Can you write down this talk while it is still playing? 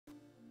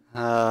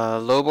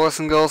Hello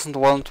boys and girls and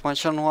welcome to my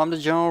channel. I'm the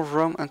General of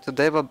Rome and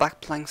today we're back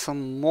playing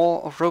some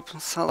more of Europa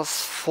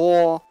Universalis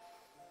for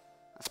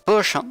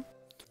Persia.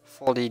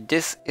 For the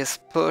This is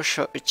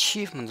Persia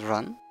achievement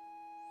run.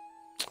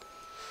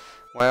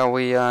 Where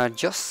we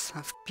just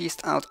have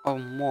pieced out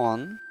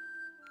Oman.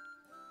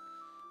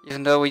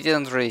 Even though we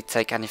didn't really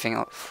take anything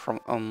out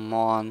from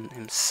Oman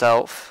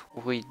himself.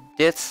 We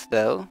did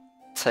though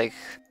take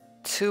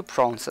 2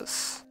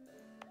 provinces.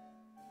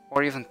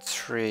 Or even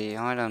 3,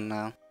 I don't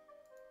know.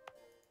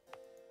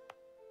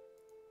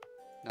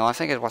 No, I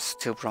think it was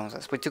 2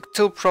 provinces. We took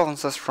 2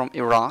 provinces from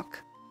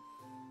Iraq.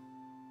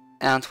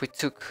 And we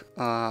took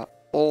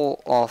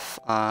all of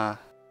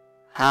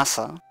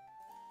Hassa.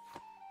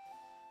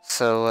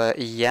 So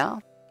yeah,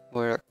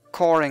 we're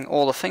coring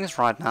all the things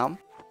right now.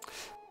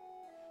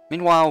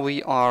 Meanwhile,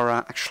 we are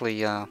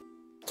actually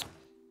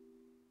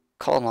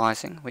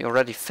colonizing. We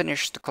already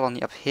finished the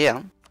colony up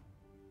here.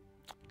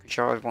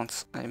 Gujarat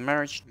wants a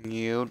marriage?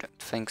 No, don't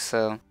think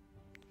so.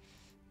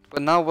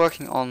 We're now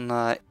working on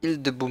Ile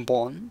de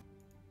Bourbon.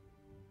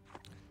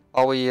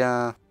 While we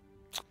have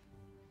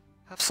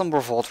some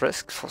revolt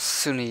risk for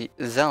Sunni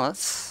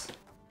zealots,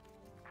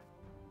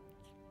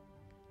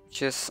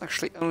 which is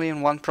actually only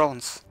in 1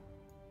 province.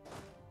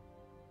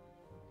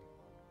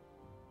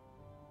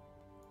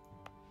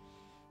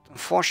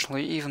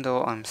 Unfortunately, even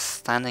though I'm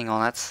standing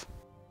on it,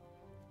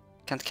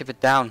 I can't keep it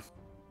down.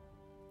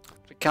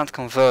 We can't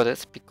convert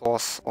it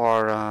because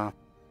our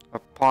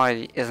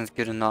party isn't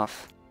good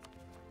enough.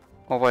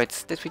 Oh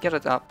wait, did we get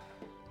it up?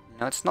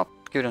 No, it's not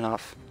good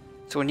enough.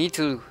 So we need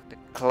to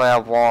declare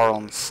war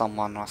on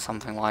someone or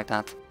something like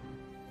that. Do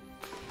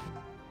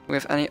we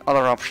have any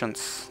other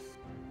options?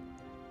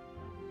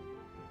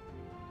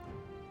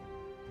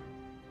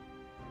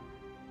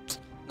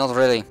 Not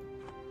really.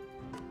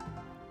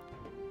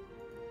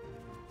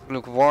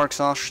 Look, war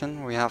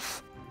exhaustion, we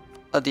have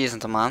a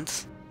decent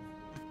amount.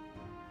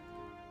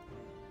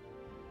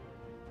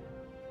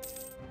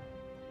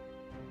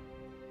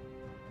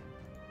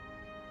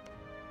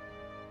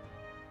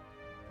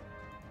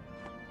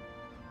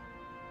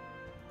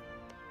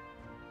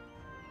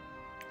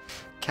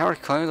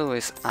 Karikoido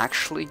is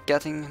actually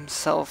getting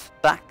himself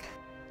back.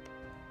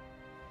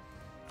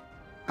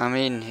 I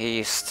mean,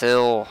 he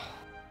still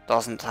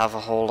doesn't have a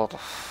whole lot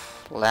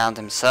of land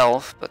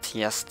himself, but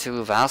he has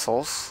 2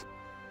 vassals.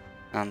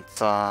 And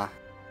I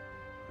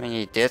mean,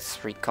 he did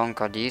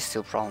reconquer these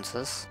 2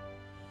 provinces.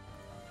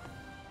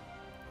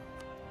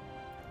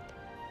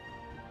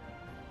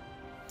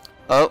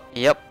 Oh,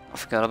 yep, I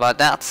forgot about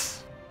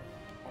that.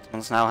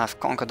 Ottomans now have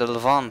conquered the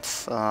Levant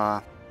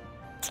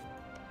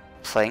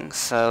thing,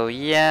 so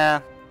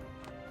yeah.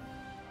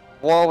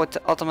 War with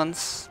the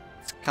Ottomans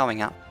is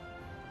coming up.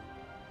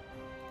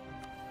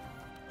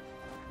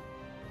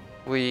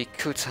 We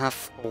could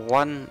have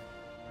 1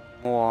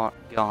 more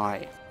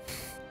guy.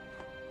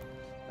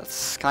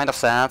 That's kind of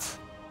sad.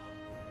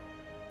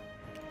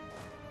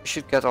 We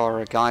should get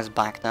our guys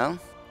back now.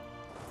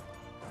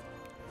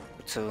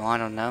 So I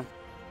don't know.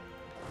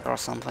 Or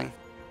something.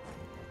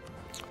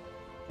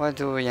 Where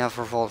do we have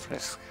revolt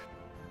risk?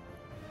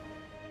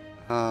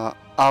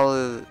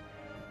 Al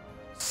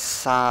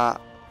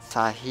Sahilia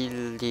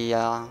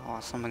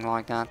or something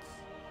like that.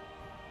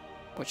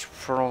 Which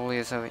probably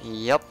is over.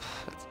 Yep,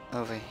 it's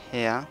over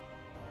here.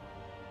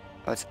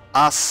 Oh, it's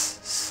As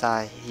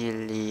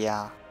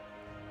Sahilia.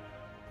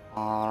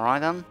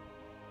 Alright then.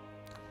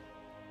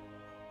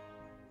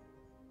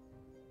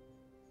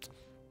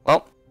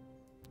 Well,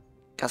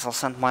 guess I'll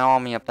send my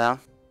army up there.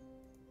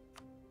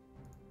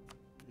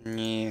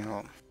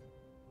 No.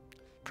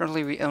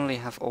 Apparently we only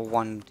have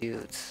 1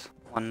 dude.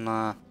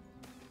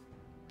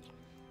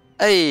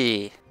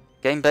 Hey!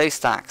 Game base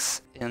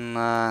tax in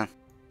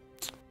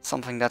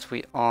something that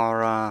we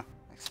are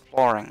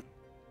exploring.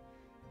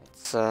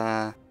 It's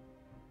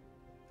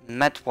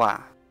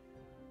Metwa.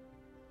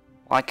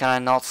 Why can I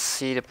not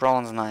see the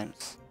province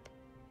names?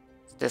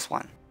 It's this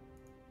one.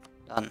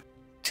 Done.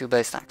 2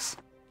 base tax.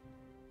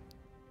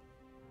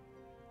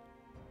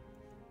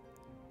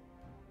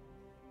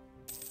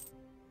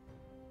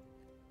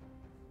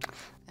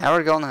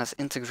 Aragon has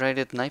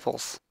integrated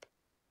Naples.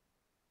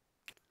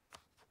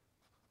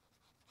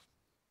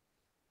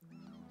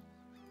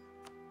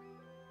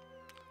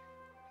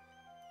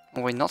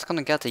 We're not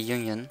gonna get a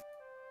union.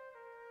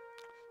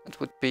 That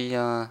would be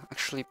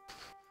actually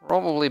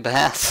probably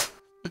bad.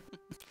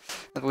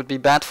 That would be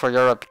bad for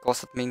Europe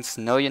because it means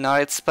no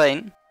United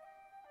Spain.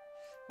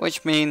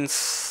 Which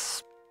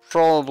means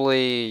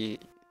probably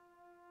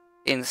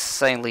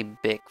insanely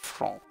big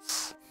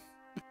France.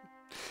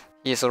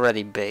 He is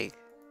already big.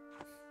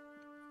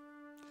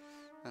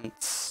 And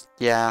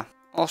yeah,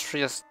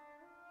 Austria's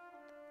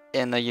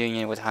in a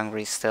union with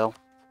Hungary still.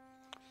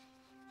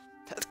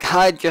 That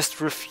guy just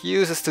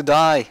refuses to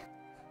die.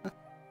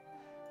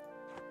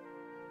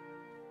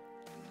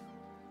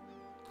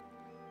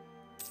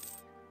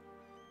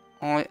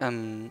 I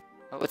am...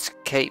 Oh, it's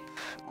Cape.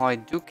 I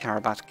do care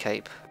about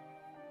Cape.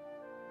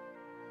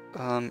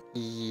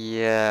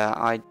 Yeah,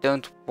 I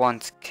don't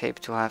want Cape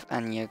to have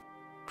any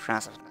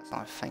aggressiveness,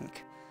 I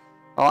think.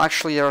 Well,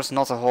 actually there's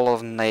not a whole lot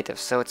of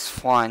natives, so it's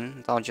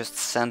fine. I'll just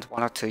send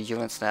 1 or 2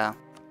 units there.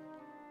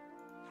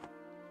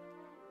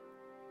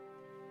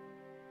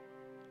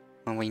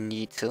 When we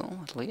need to,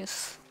 at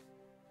least.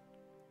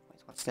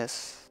 Wait, what's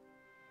this?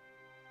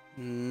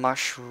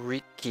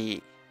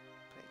 Mashriki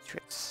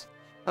Patriots.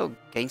 Oh,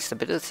 gain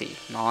stability.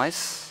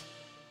 Nice.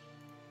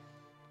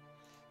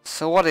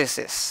 So what is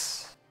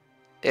this?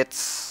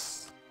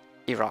 It's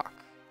Iraq.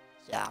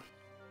 Yeah.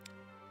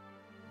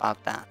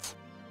 About that.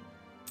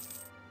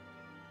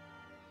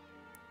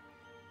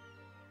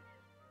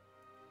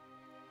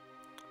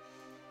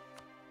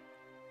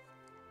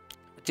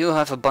 We do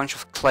have a bunch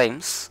of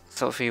claims,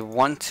 so if we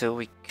want to,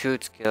 we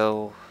could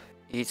go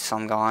eat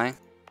some guy.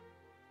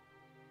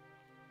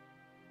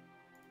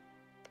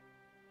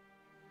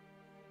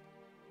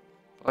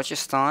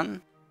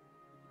 Balochistan.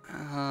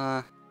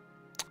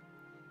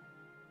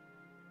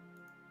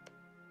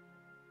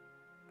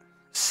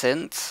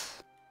 Sindh.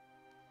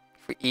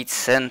 If we eat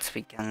Sindh,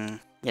 we can,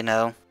 you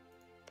know,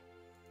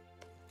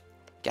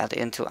 get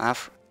into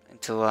what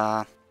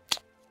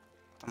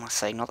am I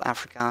saying? Not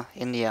Africa,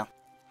 India.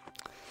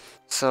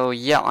 So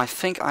yeah, I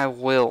think I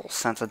will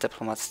send the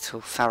diplomats to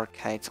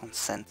fabricate on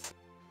Sindh.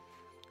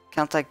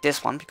 Can't take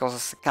this one because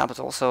it's the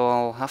capital, so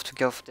I'll have to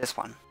go for this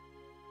one.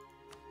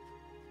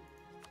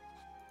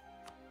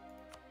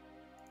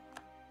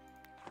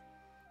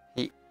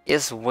 He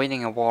is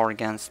winning a war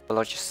against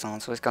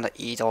Balochistan, so he's gonna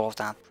eat all of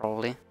that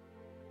probably.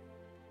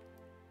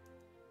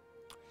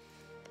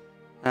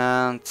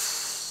 And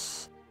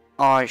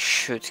I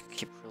should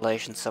keep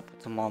relations up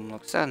with the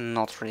Mamluks. They're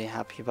not really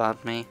happy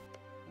about me.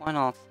 Why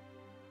not?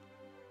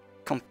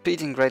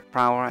 Competing great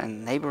power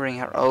and neighboring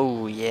her.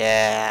 Oh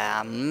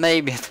yeah,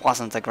 maybe it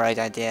wasn't a great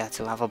idea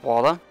to have a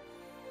border.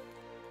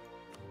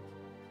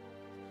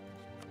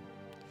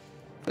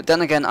 But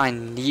then again, I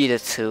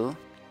needed to,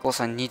 because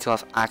I need to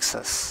have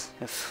access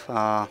if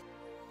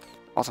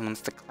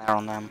Ottomans declare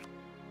on them.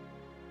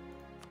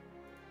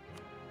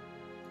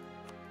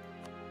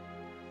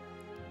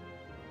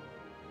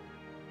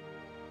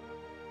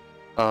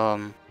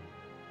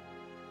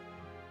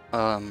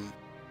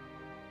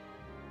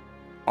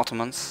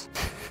 Ottomans.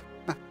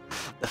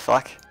 The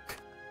fuck?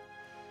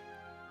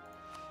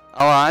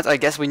 Alright, I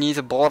guess we need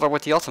a border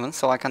with the Ottomans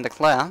so I can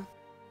declare.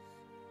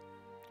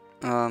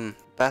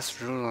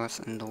 Best rulers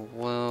in the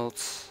world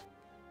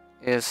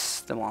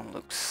is the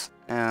Mamluks.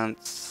 And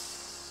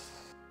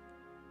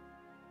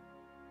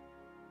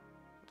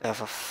they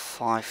have a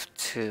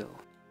 5-2.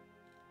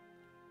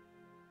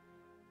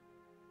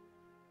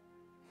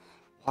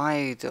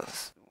 Why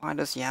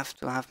does he have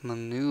to have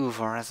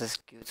maneuver as his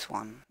good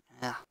one?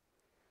 Yeah.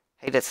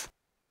 Hate it.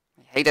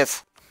 I hate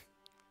it.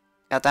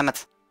 God damn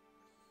it.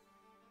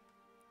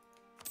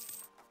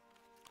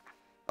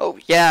 Oh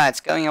yeah,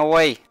 it's going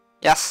away.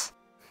 Yes.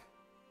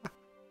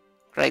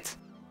 Great.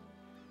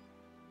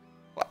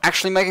 We're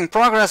actually making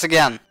progress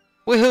again.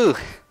 Woohoo!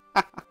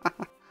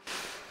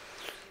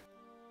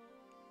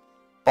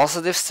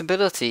 Positive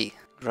stability.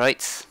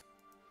 Great.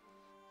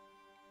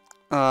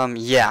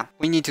 Yeah,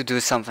 we need to do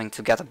something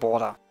to get a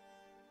border.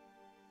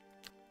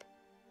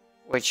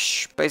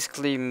 Which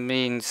basically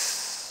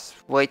means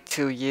wait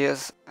 2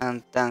 years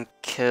and then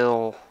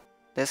kill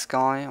this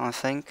guy, I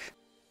think.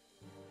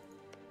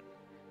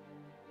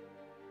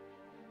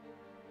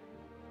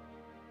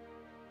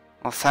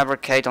 Or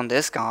fabricate on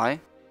this guy.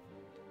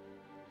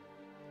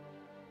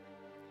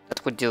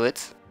 That would do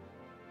it.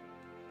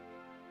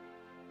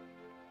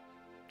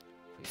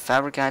 We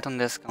fabricate on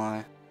this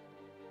guy.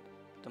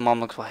 The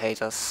Mamluks will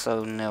hate us,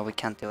 so no, we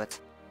can't do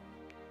it.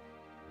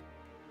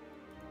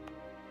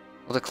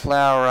 We'll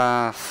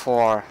declare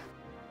for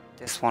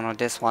this one or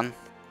this one.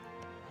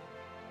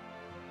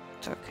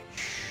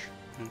 Turkish,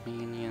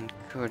 Armenian,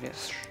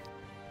 Kurdish.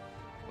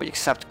 We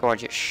accept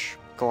Gorgish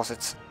because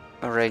it's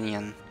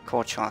Iranian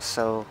culture,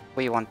 so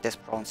we want this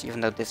province,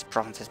 even though this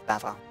province is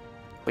better.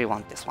 We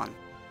want this one.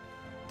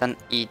 Then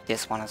eat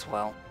this one as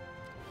well.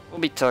 We'll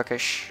be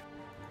Turkish.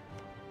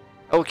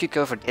 Oh, we could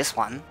go for this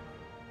one.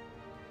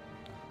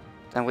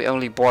 Then we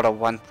only border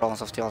one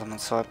province of the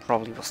Ottomans, so I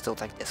probably will still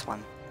take this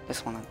one.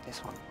 This one and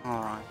this one.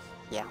 Alright,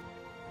 yeah.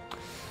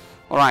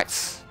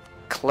 Alright,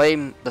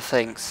 claim the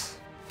things.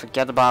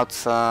 Forget about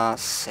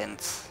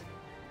Sindh.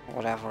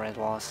 Whatever it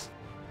was.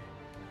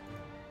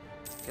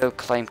 Go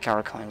claim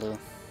Karakailu.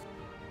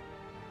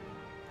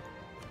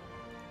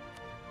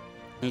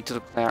 Need to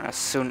declare as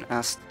soon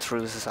as the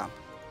truce is up.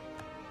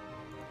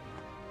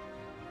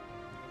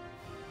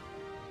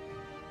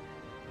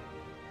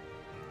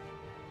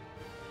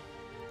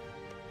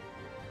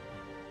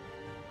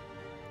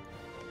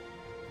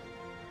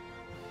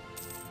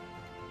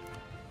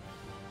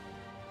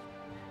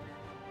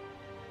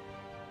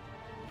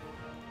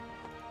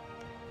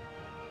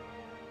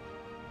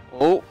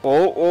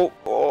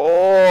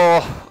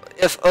 Oh,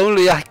 if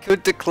only I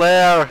could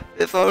declare.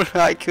 If only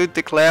I could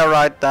declare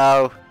right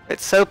now.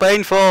 It's so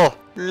painful.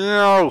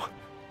 No.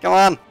 Come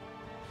on.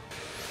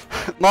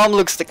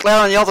 Mamluks,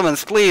 declare on the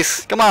Ottomans,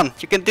 please. Come on,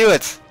 you can do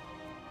it.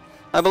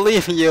 I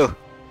believe in you.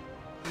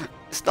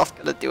 He's not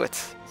gonna do it.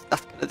 He's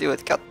not gonna do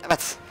it. God damn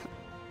it.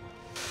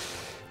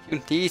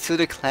 You need to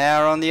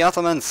declare on the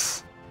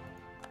Ottomans!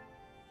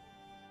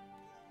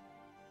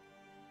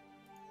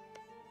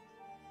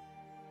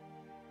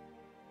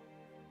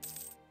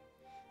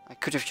 I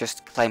could have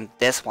just claimed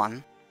this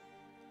one,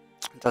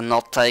 and then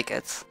not take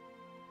it.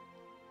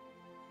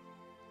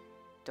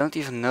 Don't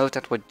even know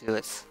that would do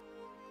it.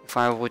 If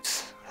I would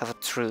have a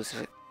truce,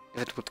 if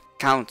it would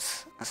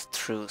count as a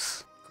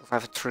truce. If I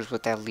have a truce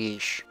with their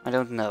liege, I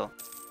don't know.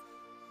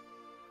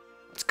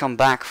 Let's come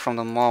back from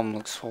the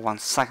Mamluks for 1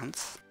 second.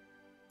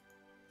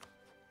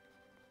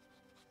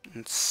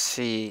 And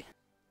see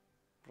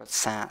what it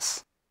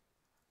says.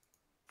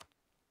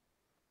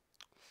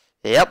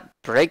 Yep,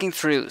 breaking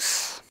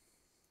truce.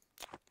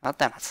 God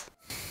damn it.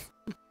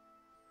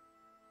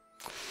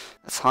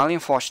 That's highly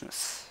unfortunate.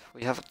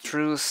 We have a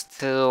truce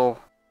till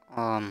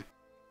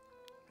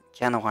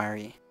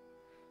January.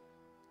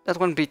 That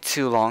wouldn't be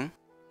too long.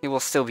 He will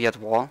still be at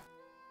war.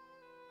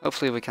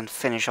 Hopefully we can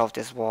finish off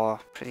this war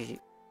pretty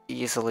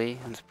easily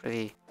and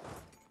pretty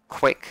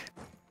quick.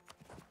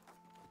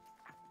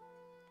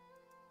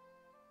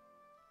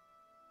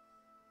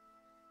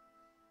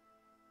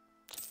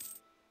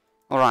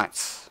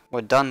 Alright,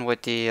 we're done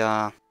with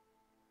the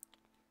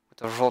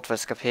revolt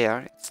risk up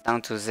here. It's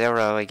down to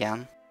 0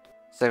 again.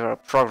 0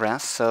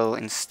 progress, so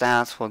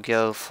instead we'll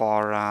go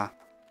for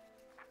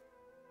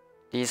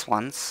these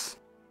ones.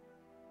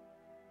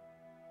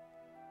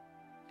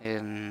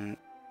 In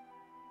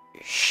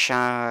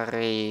Charizor,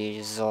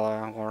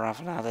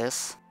 wherever that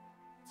is.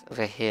 It's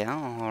over here,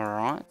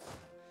 alright.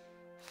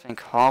 I think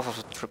half of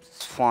the troops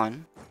is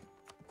fine.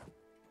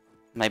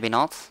 Maybe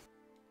not.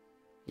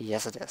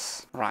 Yes it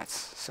is. Right,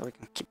 so we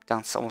can keep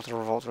down some of the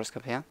revolt risk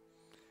up here.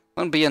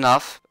 Won't be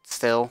enough, but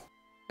still,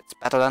 it's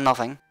better than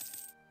nothing.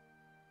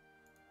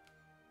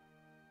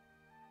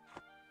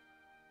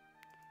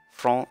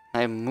 From a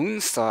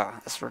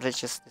Moonstar as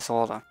religious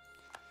disorder.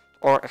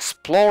 Or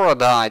Explorer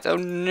died. Oh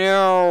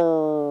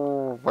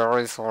no! Where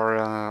is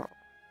our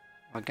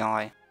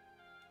guy?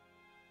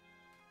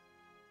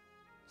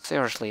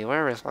 Seriously,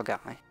 where is our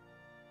guy?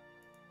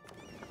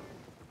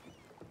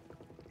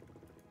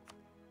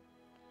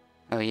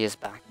 Oh, he is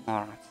back.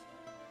 Alright.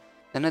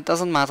 Then it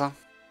doesn't matter.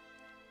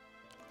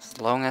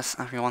 As long as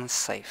everyone is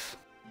safe.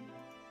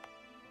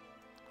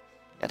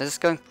 Yeah, this is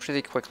going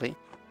pretty quickly.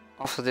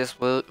 After this,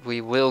 we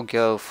will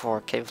go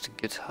for Cape of the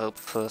Good Hope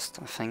first,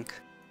 I think.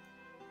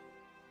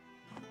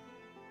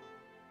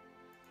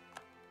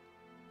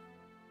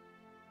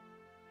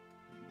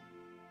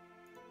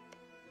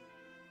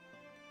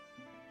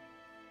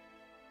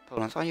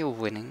 Poland, are you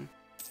winning?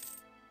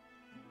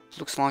 It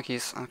looks like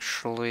he's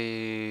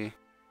actually...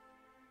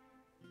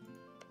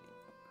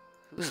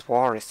 Whose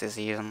war is this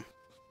even?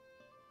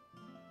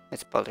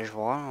 It's Polish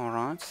war,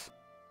 alright.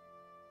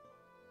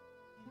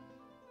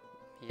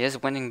 He is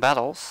winning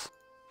battles.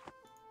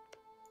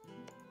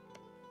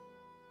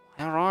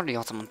 Where are the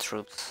Ottoman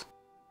troops?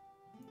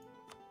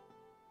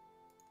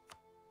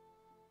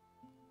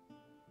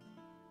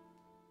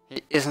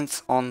 He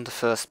isn't on the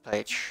first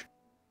page.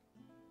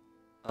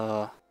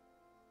 Oh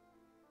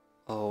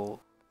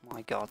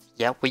my god.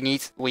 Yeah, we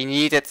need it.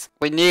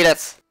 We need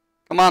it.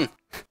 Come on.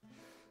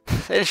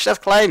 Finish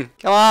that claim.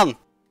 Come on.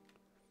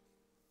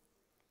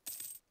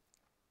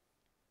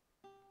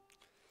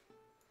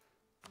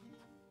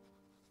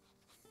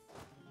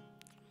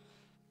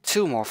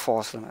 Two more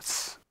force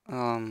limits.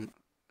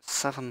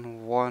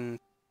 7, 1,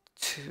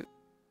 2,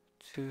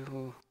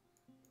 2.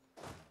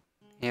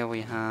 Here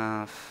we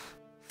have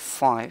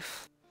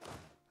 5.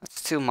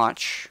 That's too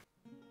much.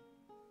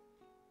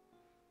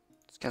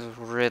 Let's get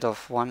rid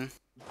of one.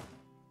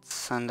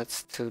 Send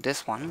it to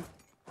this one.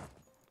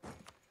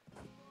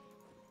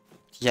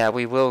 Yeah,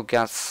 we will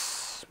get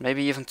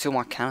maybe even 2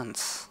 more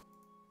cannons.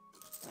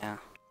 Yeah,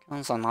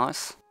 cannons are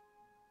nice.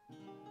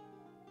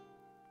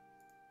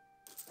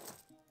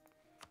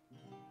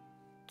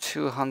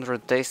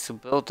 $200 days to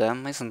build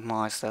them isn't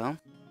nice though.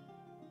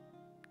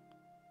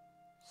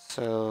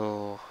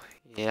 So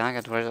yeah, I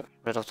get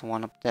rid of the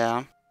one up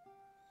there.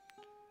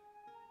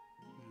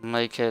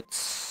 Make it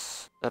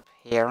up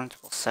here and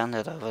we'll send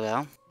it over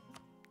there.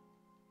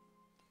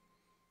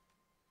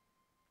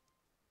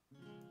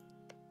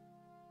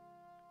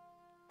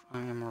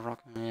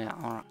 Morocco, yeah,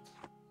 alright.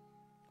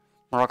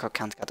 Morocco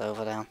can't get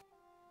over there.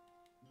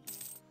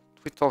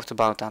 We talked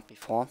about that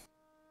before.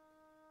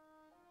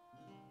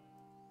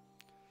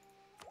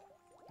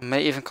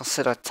 May even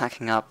consider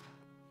attacking up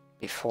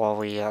before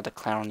we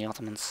declare on the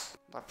Ottomans.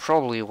 I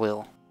probably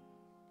will.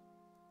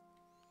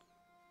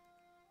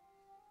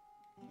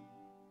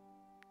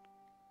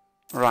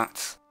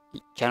 Right,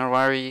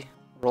 January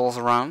rolls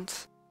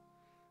around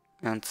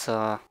and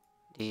the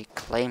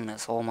claim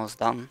is almost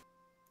done.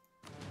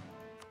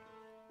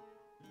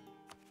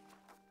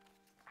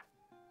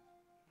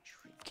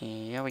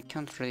 Yeah, we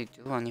can't really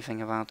do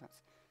anything about that.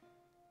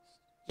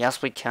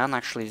 Yes, we can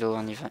actually do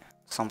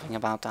something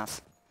about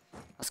that.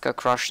 Let's go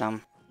crush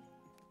them.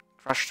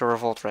 Crush the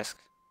revolt risk.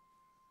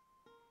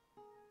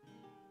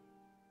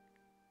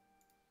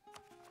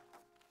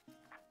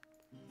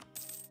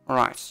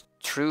 Right,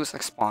 truce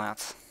expired.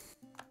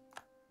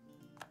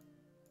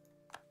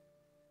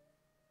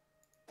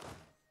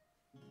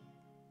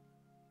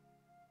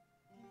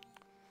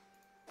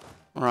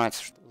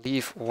 Right,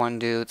 leave one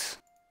dude.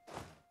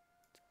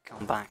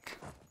 Come back.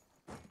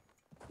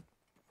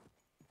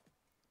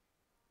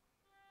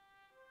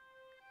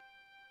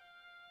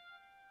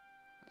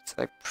 It's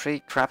a pretty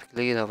crappy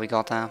leader we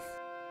got there.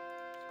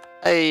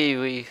 Hey,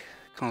 we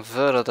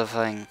converted the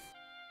thing.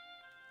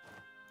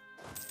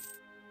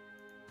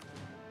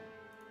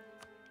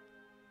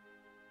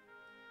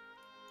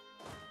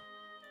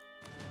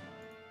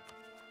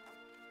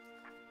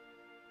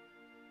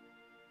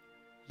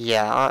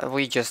 Yeah,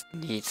 we just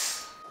need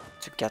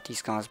to get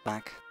these guys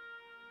back.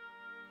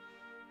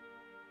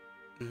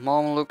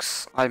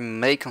 Mamluks, I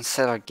may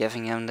consider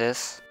giving him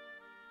this.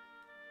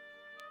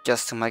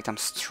 Just to make them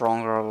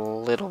stronger a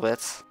little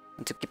bit.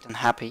 And to keep them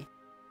happy.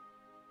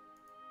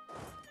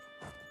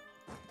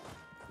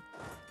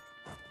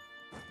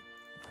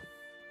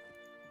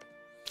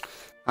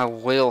 I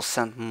will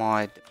send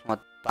my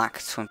diplomat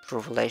back to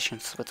improve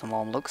relations with the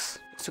Mamluks.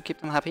 Just to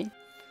keep them happy.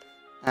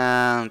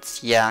 And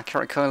yeah,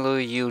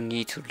 Karakolu, you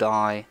need to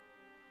die.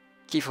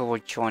 Kiva will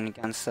join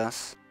against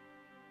us.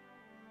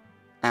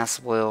 As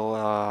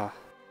will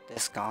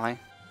this guy.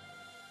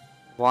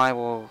 Why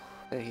will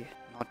they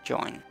not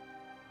join?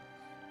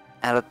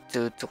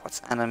 Attitude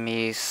towards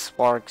enemies,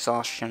 war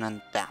exhaustion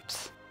and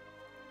depth.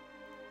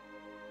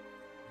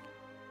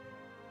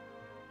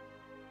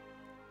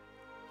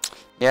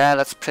 Yeah,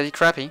 that's pretty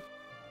crappy.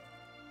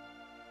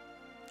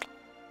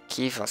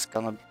 Kiva's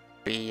gonna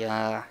be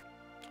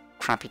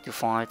crappy to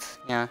fight,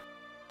 yeah.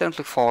 Don't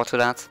look forward to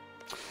that.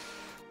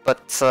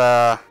 But,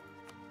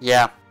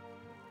 yeah.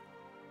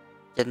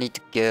 You need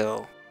to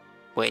go.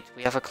 Wait,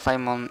 we have a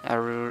claim on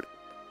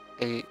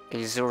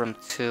Azurum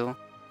 2.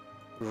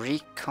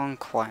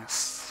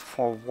 Reconquest.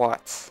 For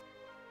what?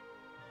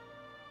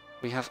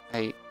 We have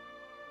a...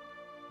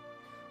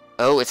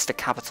 Oh, it's the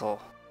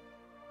capital.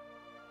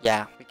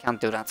 Yeah, we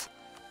can't do that.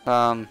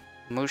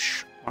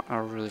 Mush or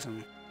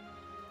Aruzum.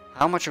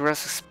 How much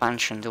aggressive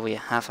expansion do we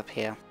have up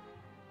here?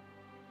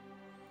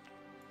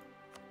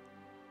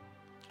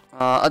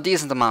 A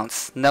decent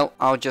amount. No,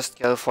 I'll just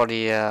go for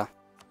the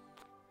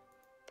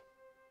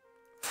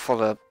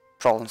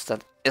problems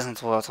that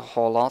isn't worth a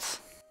whole lot.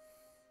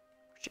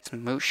 Which is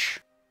Mush.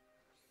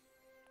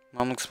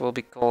 Mamluks will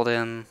be called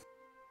in.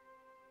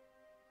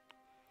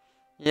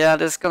 Yeah,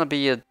 this is gonna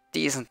be a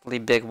decently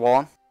big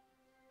war.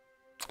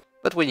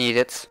 But we need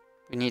it.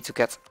 We need to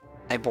get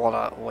a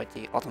border with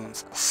the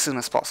Ottomans as soon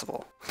as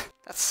possible.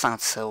 That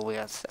sounds so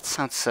weird. That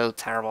sounds so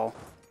terrible.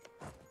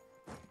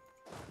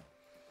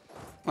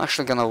 I'm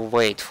actually gonna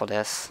wait for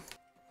this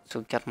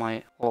to get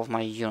all of my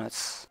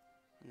units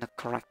in the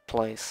correct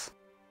place.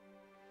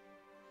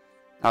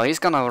 Now he's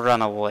gonna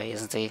run away,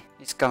 isn't he?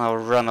 He's gonna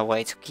run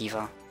away to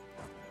Kiva.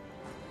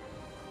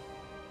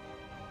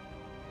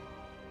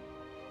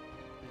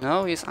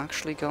 No, he's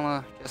actually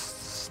gonna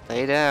just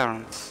stay there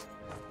and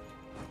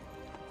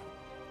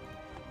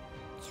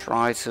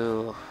try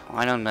to,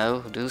 I don't know,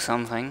 do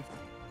something.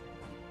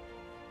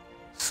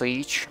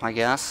 Siege, I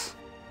guess.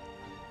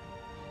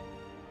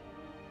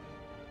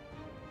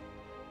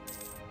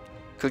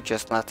 Could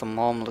just let the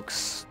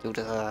Mamluks do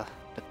the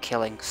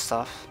killing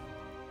stuff.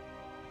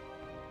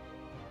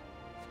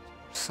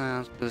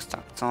 Lose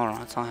ducats.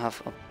 Alright, I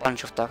have a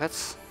bunch of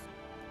ducats.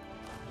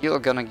 You're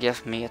gonna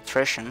give me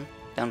attrition.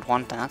 Don't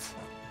want that.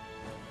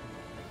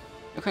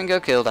 You can go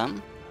kill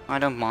them. I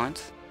don't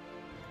mind.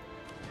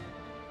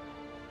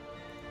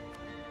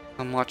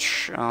 How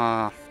much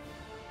of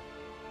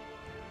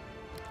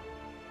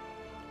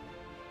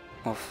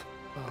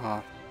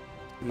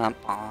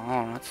manpower?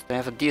 Alright, they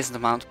have a decent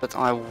amount, but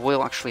I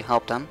will actually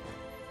help them.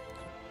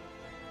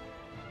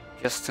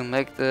 Just to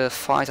make the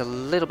fight a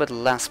little bit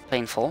less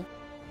painful.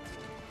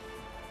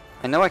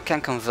 I know I can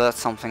convert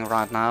something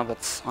right now,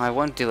 but I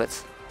won't do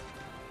it.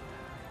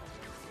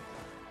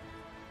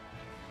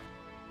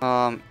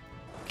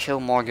 Kill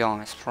more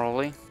guys,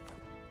 probably.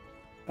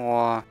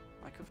 Or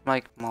I could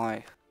make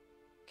my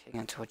king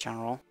into a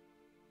general.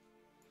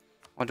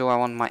 Or do I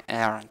want my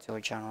heir into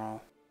a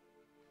general?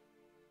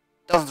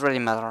 Doesn't really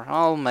matter.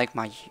 I'll make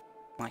my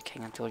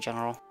king into a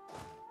general.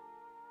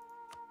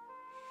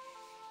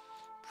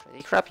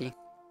 Pretty crappy.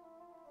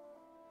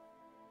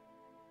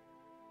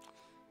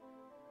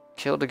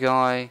 Kill the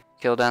guy,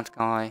 kill that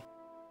guy,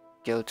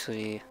 go to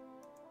the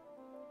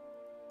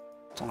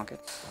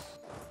target.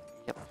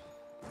 Yep.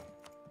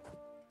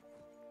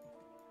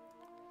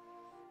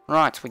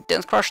 Right, we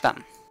didn't crush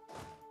them.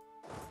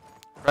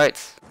 Right.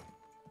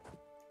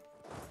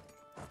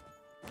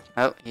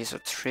 Oh, he's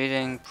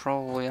retreating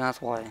probably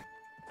that way.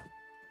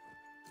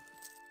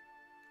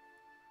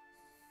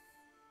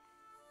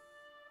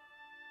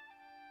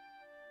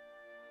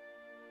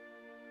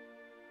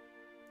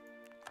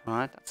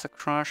 Right, that's a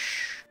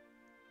crush.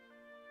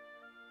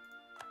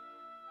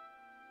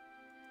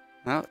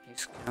 No,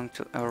 he's going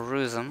to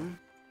Aruzum.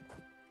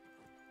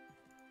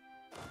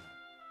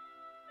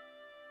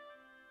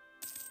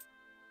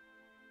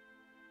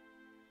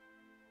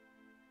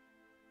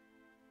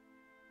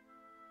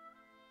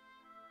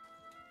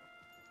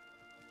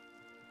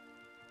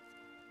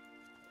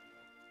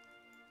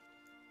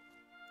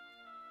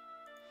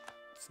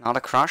 It's not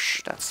a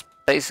crush. That's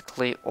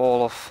basically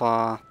all of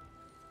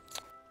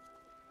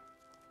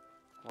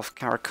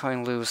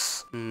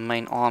Karakoinlu's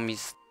main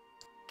armies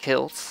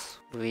killed.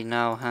 We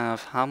now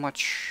have how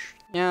much?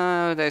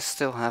 Yeah, they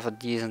still have a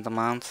decent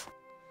amount.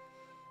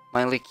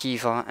 Mainly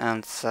Kiva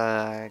and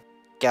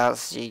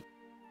Gazi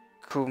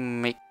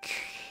Kumik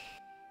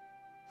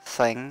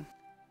thing.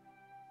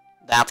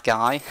 That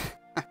guy.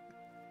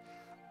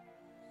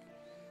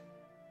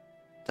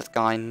 That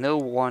guy no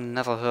one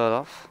never heard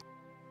of.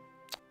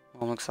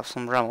 Well, looks have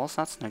some rebels,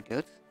 that's no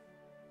good.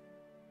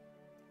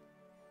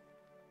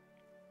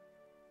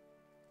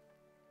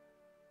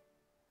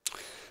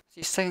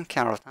 He's taking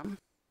care of them.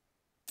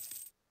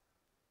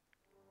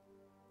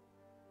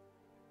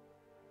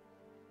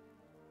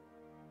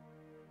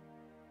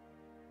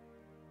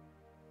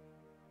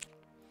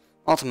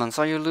 Ottomans,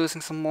 are you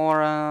losing some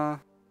more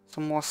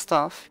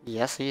stuff?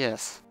 Yes, he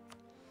is.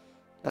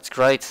 That's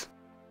great.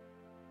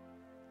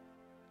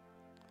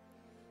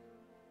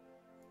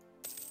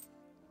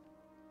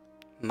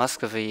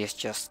 Muscovy is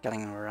just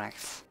getting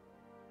wrecked.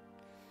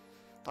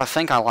 I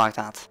think I like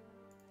that.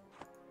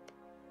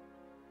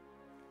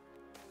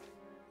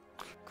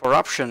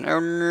 Corruption, oh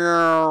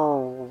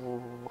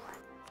no!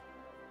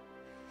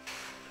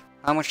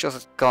 How much does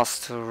it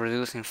cost to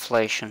reduce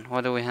inflation?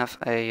 Or do we have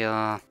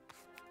a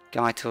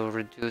guide to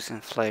reduce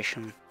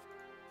inflation?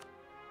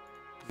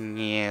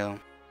 No.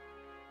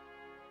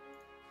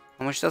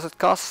 How much does it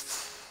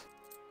cost?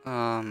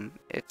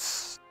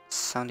 It's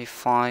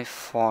 75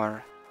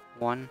 for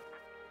one.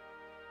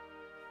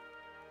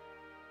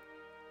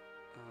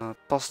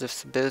 Positive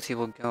stability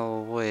will go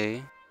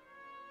away.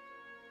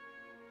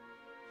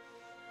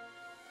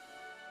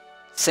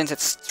 Since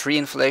it's 3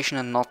 inflation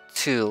and not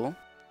 2,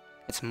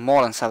 it's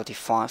more than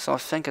 75, so I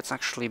think it's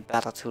actually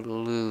better to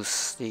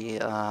lose the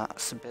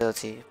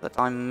stability, but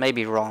I may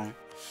be wrong.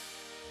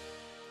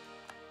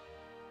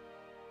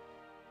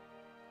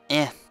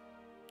 I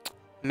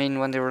mean,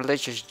 when the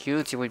religious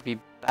unity would be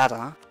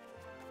better.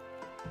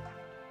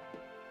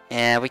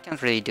 Yeah, we can't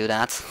really do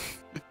that.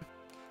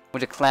 We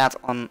declared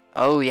on...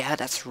 Oh yeah,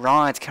 that's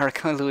right,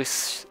 Karakoinlu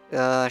is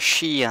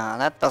Shia.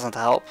 That doesn't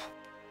help.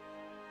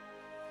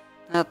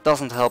 That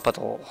doesn't help at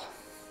all.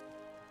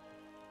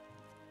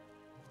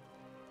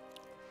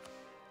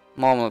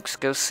 Mamluks,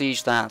 go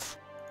siege that.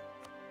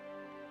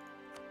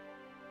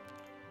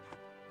 I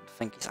don't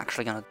think he's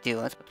actually gonna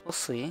do it, but we'll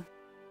see.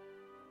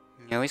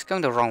 No, he's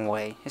going the wrong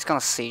way. He's gonna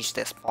siege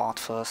this part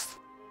first.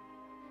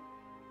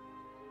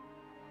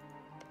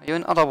 Are you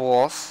in other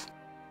wars?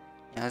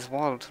 Yeah, his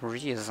war with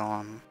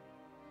Ryazan.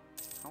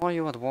 How are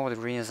you at war with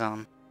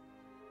Ryazan?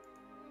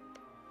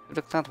 You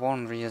declared war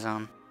on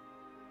Ryazan.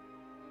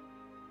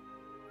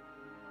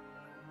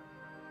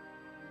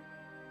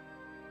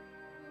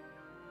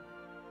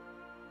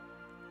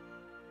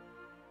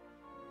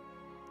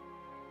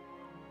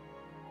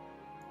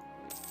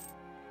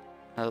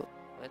 Oh,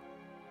 what?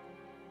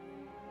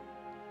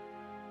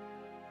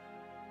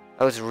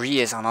 Oh, it's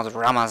Ryazan, not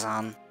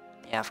Ramazan.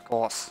 Yeah, of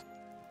course.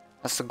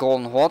 That's the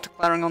Golden Horde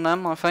declaring on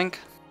them, I think.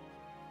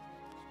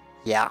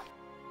 Yeah.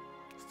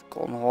 It's the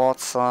Golden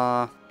Horde's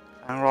declaring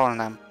on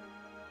them.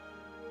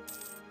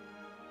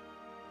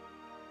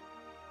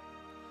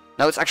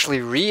 No, it's actually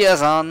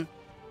Ryazan.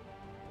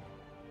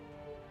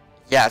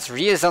 Yeah, it's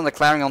Ryazan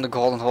declaring on the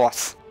Golden Horde.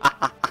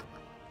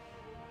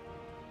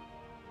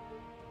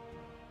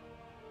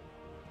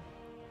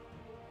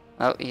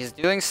 Oh, he's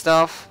doing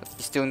stuff.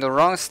 He's doing the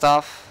wrong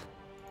stuff.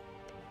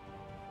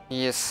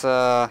 He is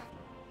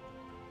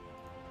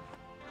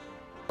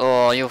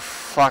Oh, you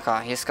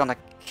fucker. He's gonna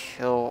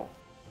kill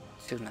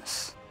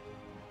Tunis.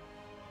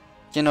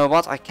 You know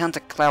what? I can't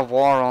declare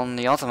war on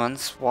the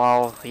Ottomans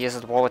while he is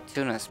at war with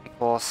Tunis,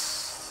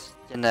 because,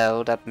 you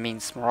know, that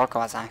means Morocco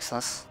has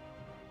access.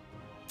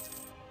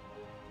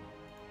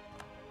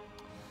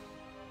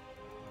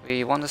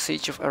 We won the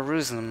siege of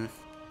Jerusalem.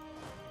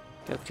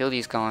 Go kill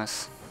these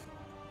guys.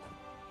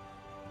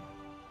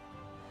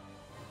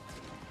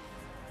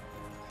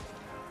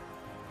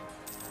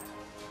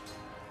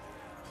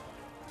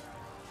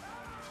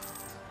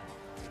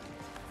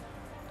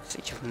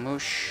 Siege of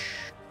Mush.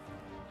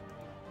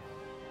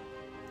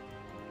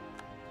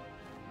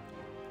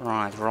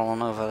 Right,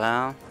 rolling over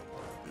there.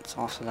 And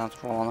after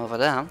that, rolling over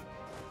there.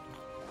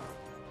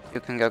 You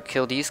can go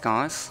kill these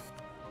guys.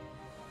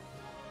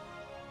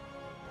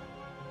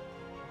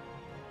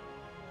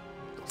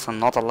 So I'm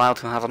not allowed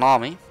to have an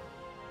army.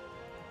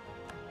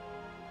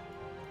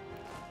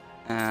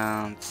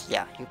 And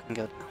yeah, you can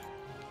go down.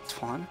 It's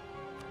fine.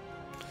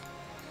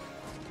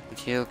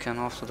 And you can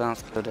after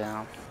that go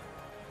down.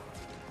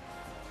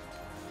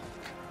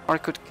 Or I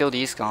could kill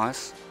these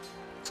guys,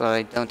 so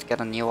I don't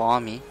get a new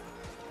army.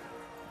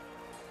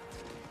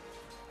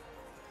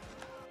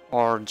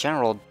 Or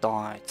general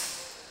died.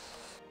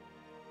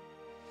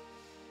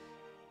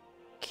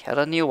 Get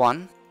a new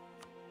one.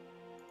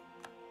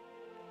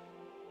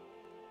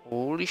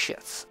 Holy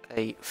shit,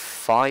 a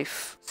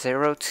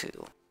 502.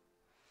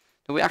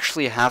 Do we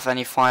actually have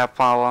any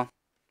firepower?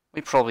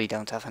 We probably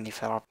don't have any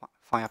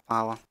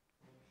firepower.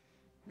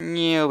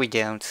 No, we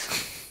don't.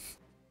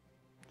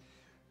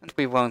 And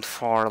we won't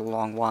for a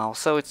long while,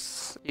 so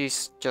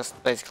he's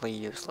just basically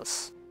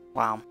useless.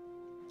 Wow.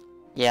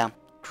 Yeah,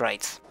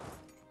 great.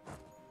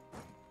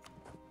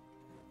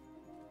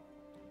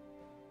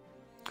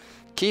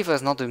 Kiva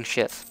is not doing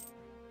shit.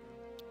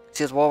 Is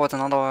he at war with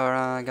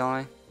another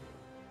guy?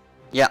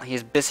 Yeah,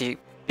 he's busy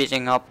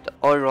beating up the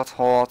Oirot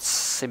hordes,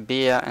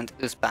 Siberia and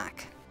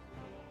Uzbek.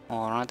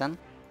 Alright then.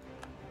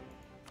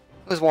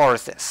 Whose war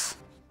is this?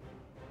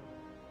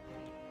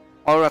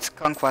 Oirot's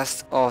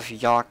conquest of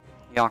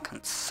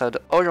Yarkand. So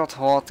the Oirot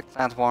horde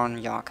declared war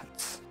on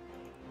Yarkand.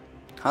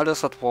 How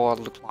does that war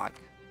look like?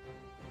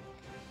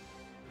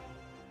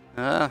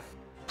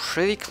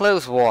 Pretty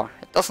close war.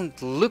 It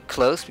doesn't look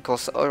close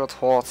because the Oirot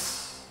horde,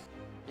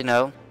 you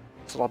know,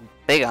 is a lot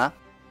bigger.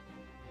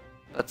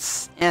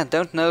 But yeah,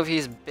 don't know if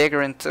he's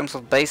bigger in terms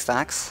of base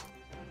stacks.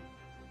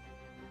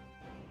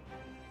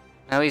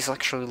 No, he's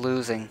actually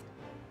losing.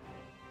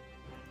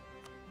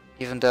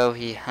 Even though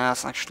he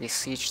has actually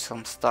sieged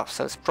some stuff,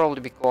 so it's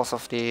probably because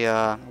of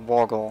the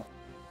war goal.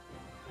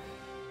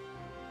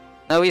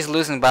 No, he's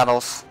losing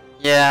battles.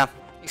 Yeah,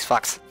 he's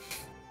fucked.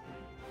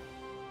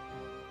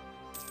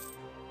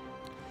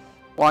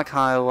 Like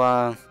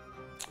how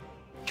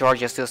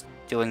Georgia's just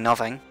doing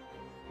nothing.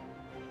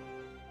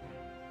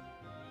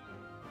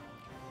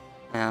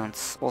 And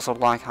also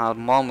like how the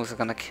Malmus are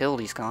gonna kill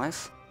these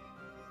guys.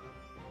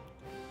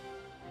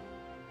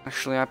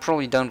 Actually, I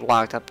probably don't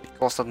like that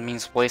because that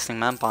means wasting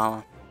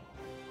manpower.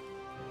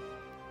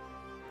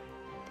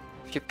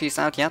 Have you peaced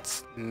out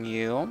yet?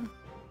 No.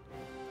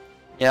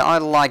 Yeah, I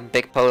like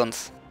Big Poland.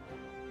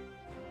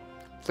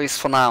 At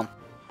least for now.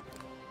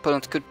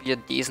 Poland could be a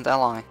decent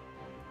ally.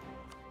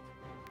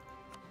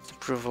 Let's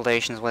improve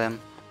relations with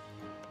him.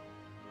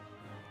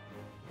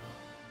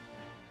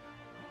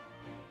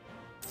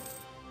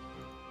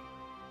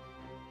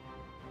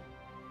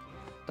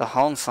 The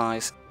Hansa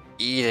is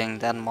eating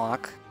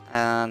Denmark,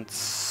 and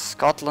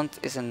Scotland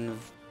is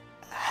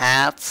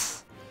had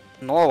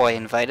Norway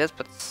invaded,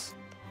 but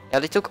yeah,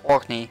 they took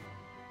Orkney.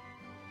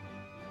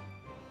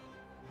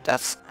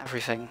 That's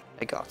everything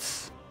they got.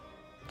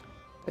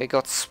 They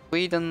got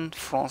Sweden,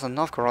 France and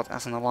Novgorod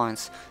as an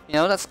alliance. You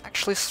know, that's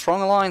actually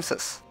strong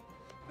alliances.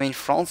 I mean,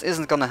 France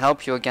isn't gonna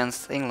help you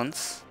against England.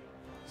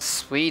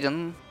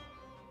 Sweden,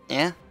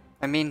 yeah,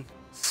 I mean,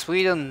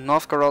 Sweden,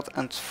 Novgorod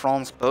and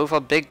France both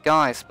are big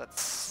guys, but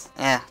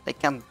yeah, they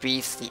can't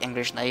beat the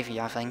English Navy,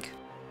 I think.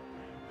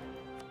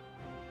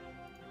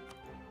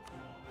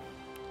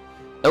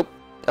 Nope,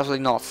 definitely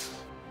not.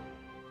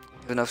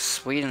 Even though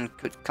Sweden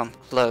could come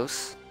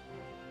close.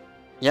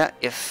 Yeah,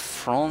 if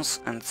France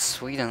and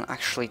Sweden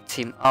actually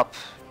team up,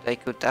 they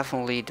could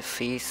definitely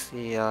defeat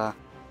the...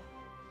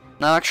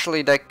 No,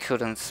 actually they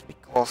couldn't,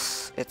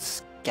 because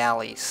it's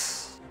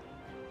galleys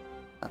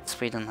that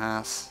Sweden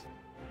has.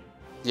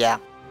 Yeah.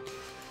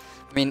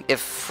 I mean, if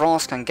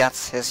France can get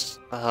his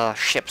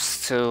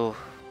ships to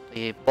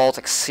the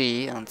Baltic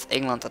Sea and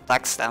England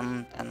attacks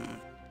them, then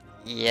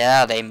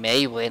yeah, they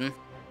may win.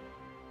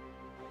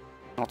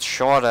 Not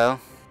sure though.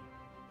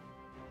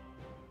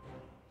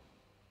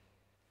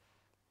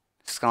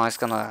 This guy's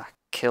gonna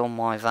kill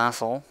my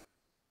vassal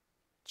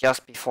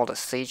just before the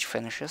siege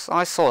finishes.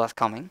 I saw that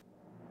coming.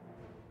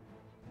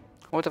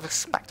 I would have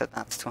expected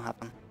that to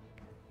happen.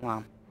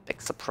 Wow,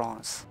 big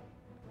surprise.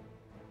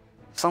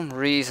 For some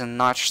reason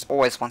Notch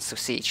always wants to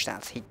siege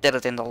that. He did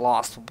it in the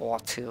last war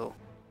too.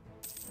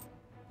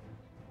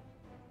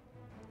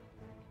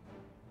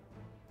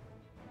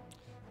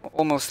 We're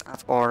almost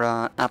at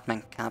our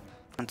admin cap,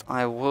 and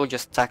I will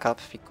just tack up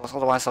because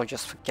otherwise I'll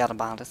just forget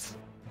about it.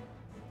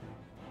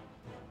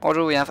 Or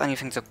do we have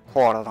anything to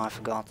core that I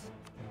forgot?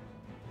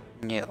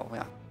 No, we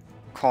are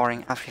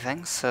coring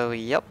everything, so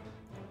yep.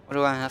 Or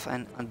do I have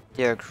an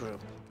idea group?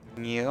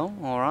 No,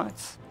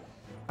 alright.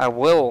 I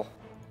will,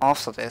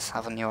 after this,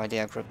 have a new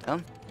idea group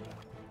though.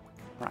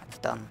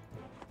 Right, done.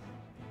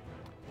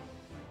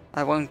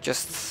 I won't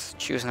just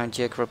choose an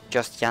idea group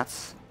just yet,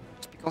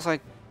 just because I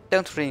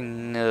don't really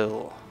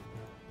know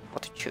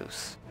what to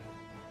choose.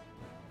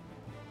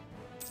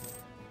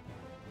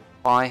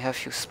 Why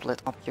have you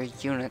split up your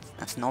unit?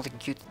 That's not a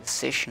good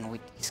decision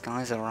with these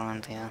guys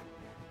around here.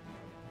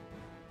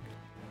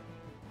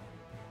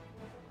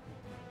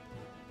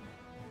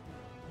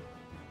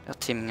 They're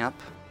teaming up.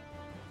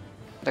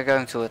 They're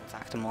going to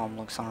attack the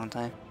Mamluks, aren't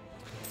they?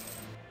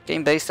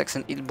 Game base attacks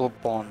in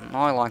Ilbourbon.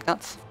 I like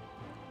that.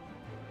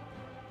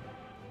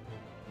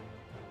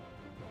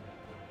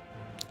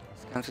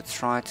 It's going to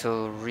try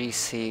to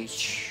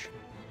re-siege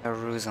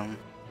Eruzum.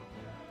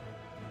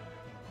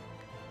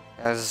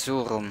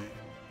 Erzurum,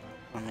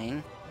 I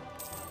mean.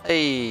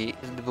 Hey,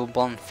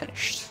 Ilbourbon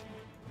finished.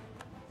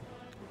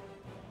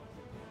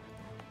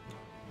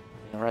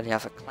 We already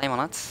have a claim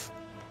on it.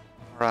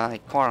 Or a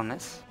core on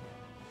it.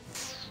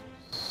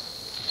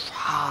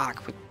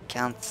 Fuck, we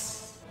can't.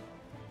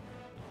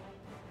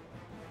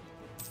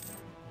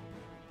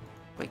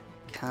 We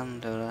can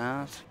do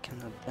that, we can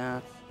do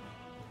that.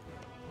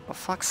 For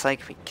fuck's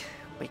sake,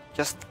 we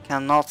just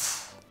cannot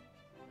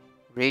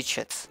reach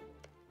it.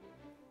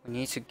 You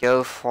need to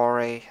go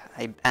for a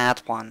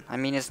bad one. I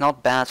mean, it's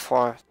not bad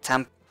for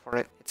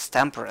its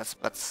temperate,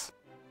 but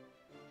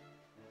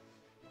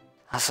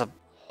has a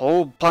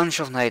whole bunch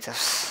of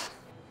natives.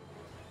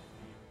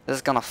 This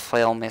is gonna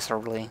fail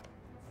miserably.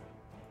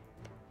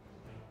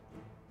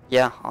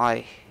 Yeah,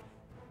 I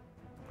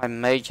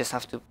may just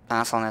have to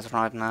pass on it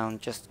right now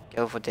and just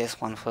go for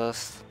this one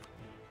first.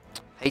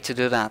 Hate to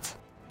do that.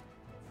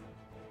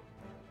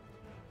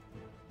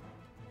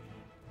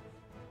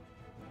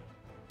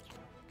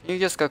 Can you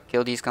just go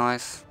kill these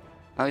guys?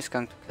 Oh, he's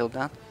going to kill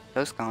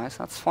those guys.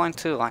 That's fine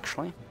too,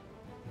 actually.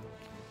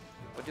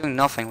 We're doing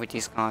nothing with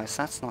these guys.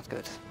 That's not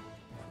good.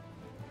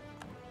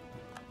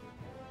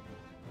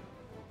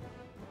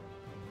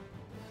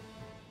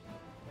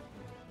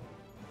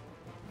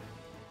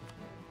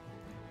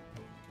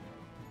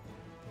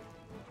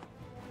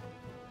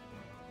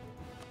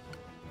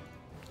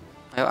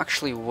 Are you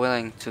actually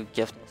willing to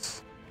give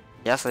this?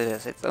 Yes, it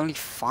is. It's only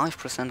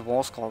 5%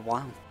 war score.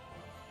 Wow.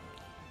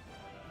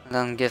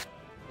 And then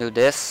do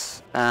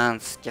this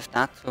and give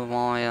that to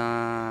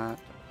my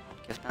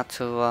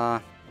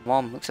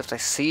mom. Looks if they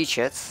siege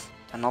it.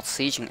 They're not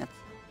sieging it.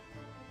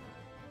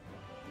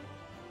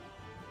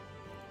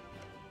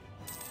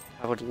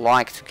 I would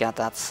like to get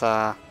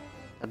that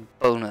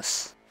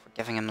bonus for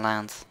giving him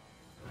land.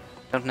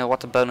 Don't know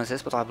what the bonus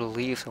is, but I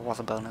believe there was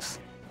a bonus.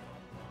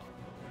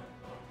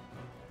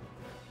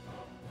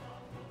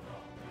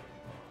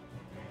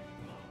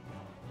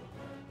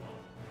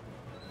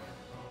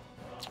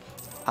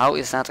 How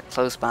is that a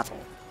close battle?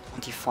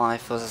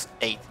 25 versus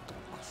 8.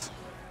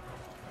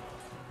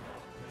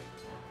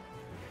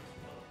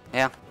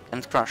 Yeah,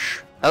 and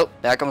crush. Oh,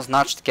 there comes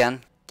Notched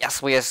again.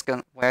 Guess where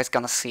it's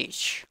gonna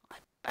siege.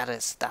 I bet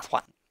it's that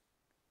one.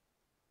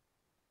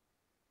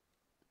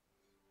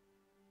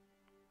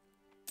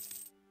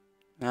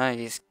 Yeah,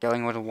 he's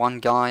going with one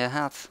guy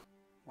ahead.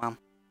 Well,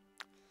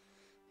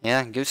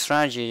 yeah, good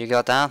strategy, you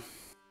got that.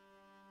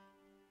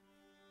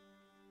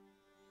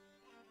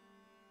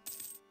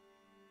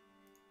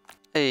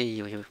 Hey,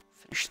 you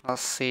finished the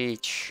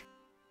siege.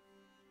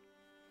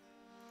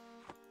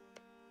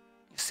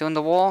 You still in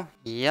the war?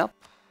 Yep.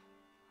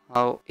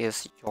 How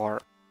is your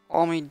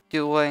army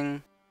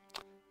doing?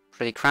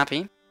 Pretty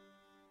crappy.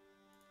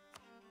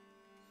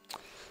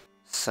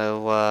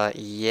 So,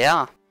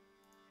 yeah.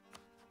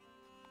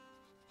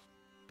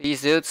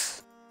 Peace,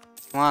 dudes.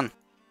 Come on.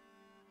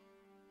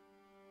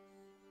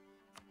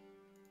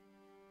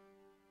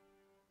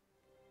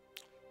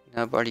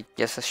 Nobody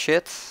gives a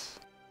shit.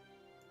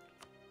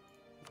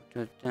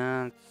 Do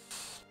that.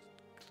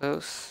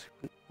 Close.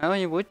 Oh,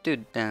 you would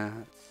do that.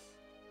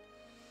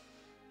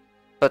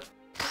 But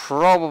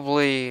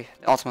probably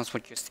the Ottomans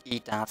would just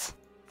eat that.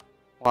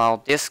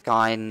 While this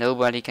guy,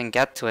 nobody can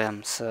get to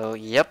him. So,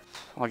 yep.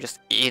 I'll just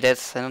eat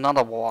it in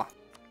another war.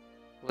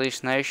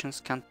 Polish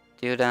nations can't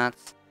do that.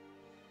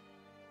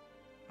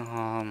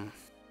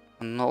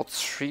 Not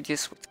treat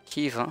this with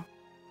Kiva.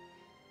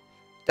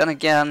 Then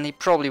again, he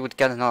probably would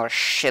get another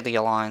shitty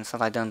alliance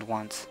that I don't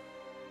want.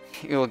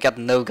 You will get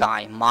no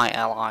guy, my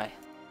ally.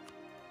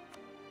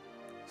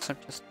 So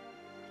just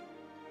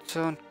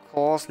turn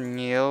course,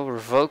 no,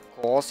 revoke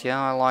course,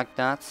 yeah, I like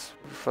that.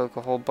 Revoke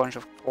a whole bunch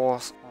of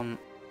course on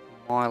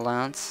my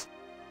lands.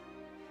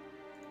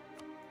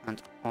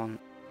 And on...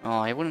 oh,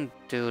 I wouldn't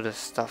do this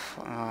stuff,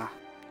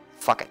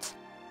 fuck it.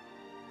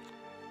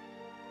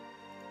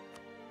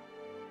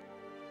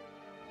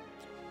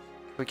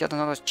 Can we get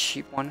another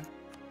cheap one?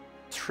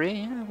 3?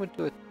 Yeah, I would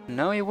do it.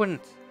 No, you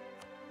wouldn't.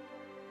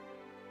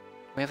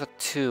 We have a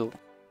 2.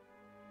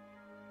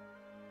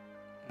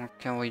 Or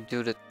can we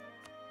do the...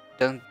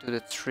 don't do the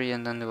 3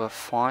 and then do a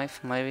 5,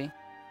 maybe?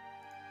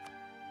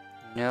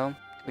 No.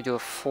 Can we do a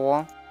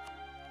 4?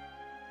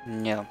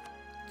 No.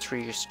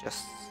 3 is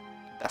just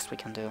the best we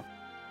can do.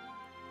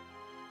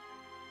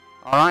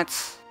 Alright.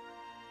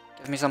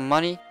 Give me some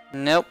money?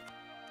 Nope.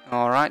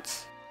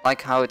 Alright.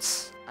 Like how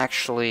it's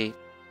actually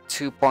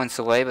 2 points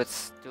away, but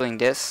it's doing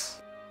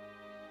this.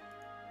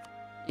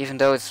 Even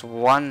though it's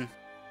 1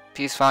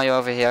 peace value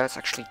over here, it's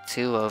actually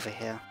 2 over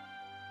here.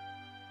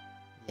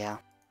 Yeah.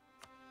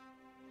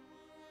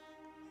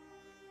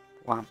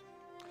 1.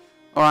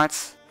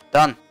 Alright,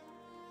 done.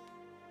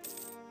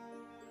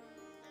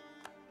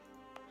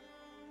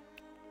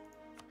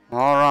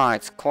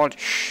 Alright, called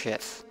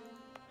shit.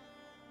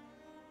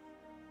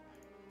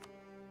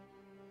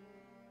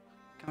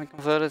 Can we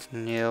convert it?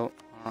 No.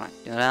 Alright,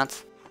 do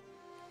that.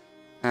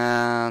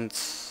 And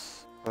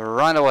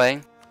right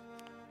away,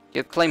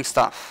 you claim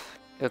stuff.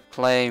 You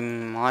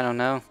claim, I don't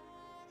know.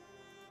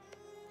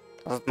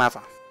 Doesn't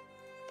matter.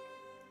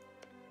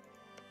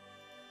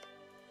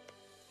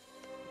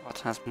 What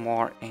has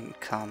more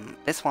income?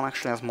 This one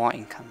actually has more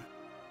income.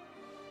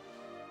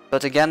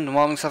 But again, the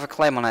Mormons have a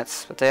claim on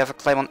it. But they have a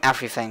claim on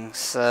everything,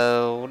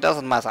 so it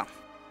doesn't matter.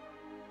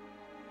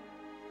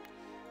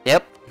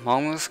 Yep,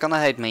 Mormon's gonna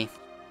hate me.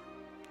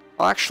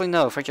 Well, actually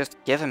no, if I just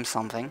give him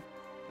something. Do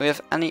we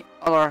have any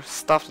other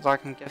stuff that I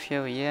can give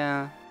you?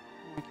 Yeah,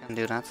 I can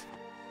do that.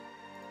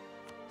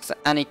 Is there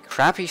any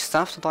crappy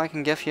stuff that I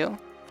can give you?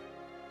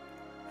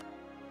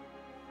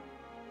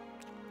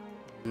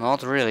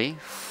 Not really.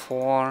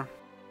 4,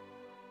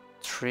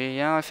 3.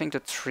 Yeah, I think the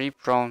 3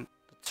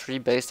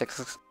 base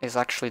is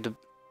actually the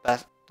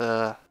best,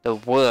 the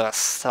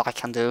worst that I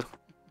can do.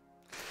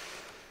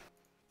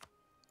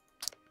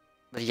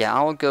 But yeah,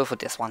 I will go for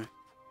this one.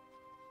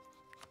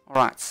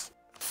 Alright,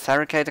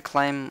 fabricate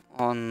claim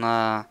on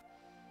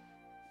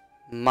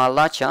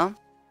Malacha.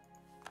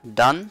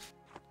 Done.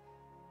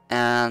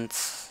 And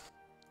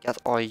get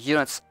our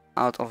units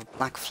out of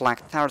Black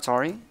Flag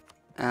territory.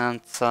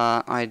 And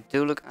I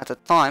do look at the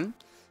time,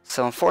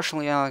 so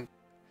unfortunately I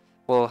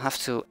will have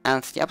to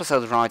end the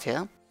episode right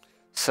here.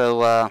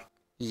 So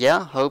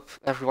yeah, hope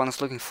everyone is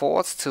looking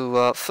forward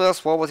to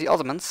First War with the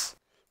Ottomans.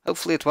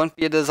 Hopefully it won't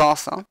be a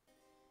disaster.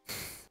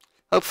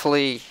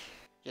 Hopefully,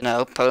 you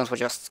know, Poland will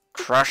just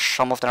crush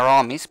some of their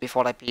armies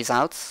before they peace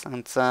out,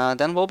 and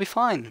then we'll be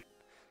fine.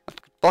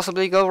 What could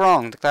possibly go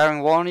wrong,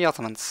 declaring war on the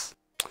Ottomans?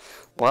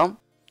 Well,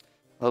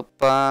 hope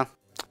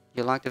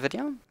you liked the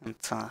video, and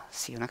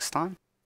see you next time.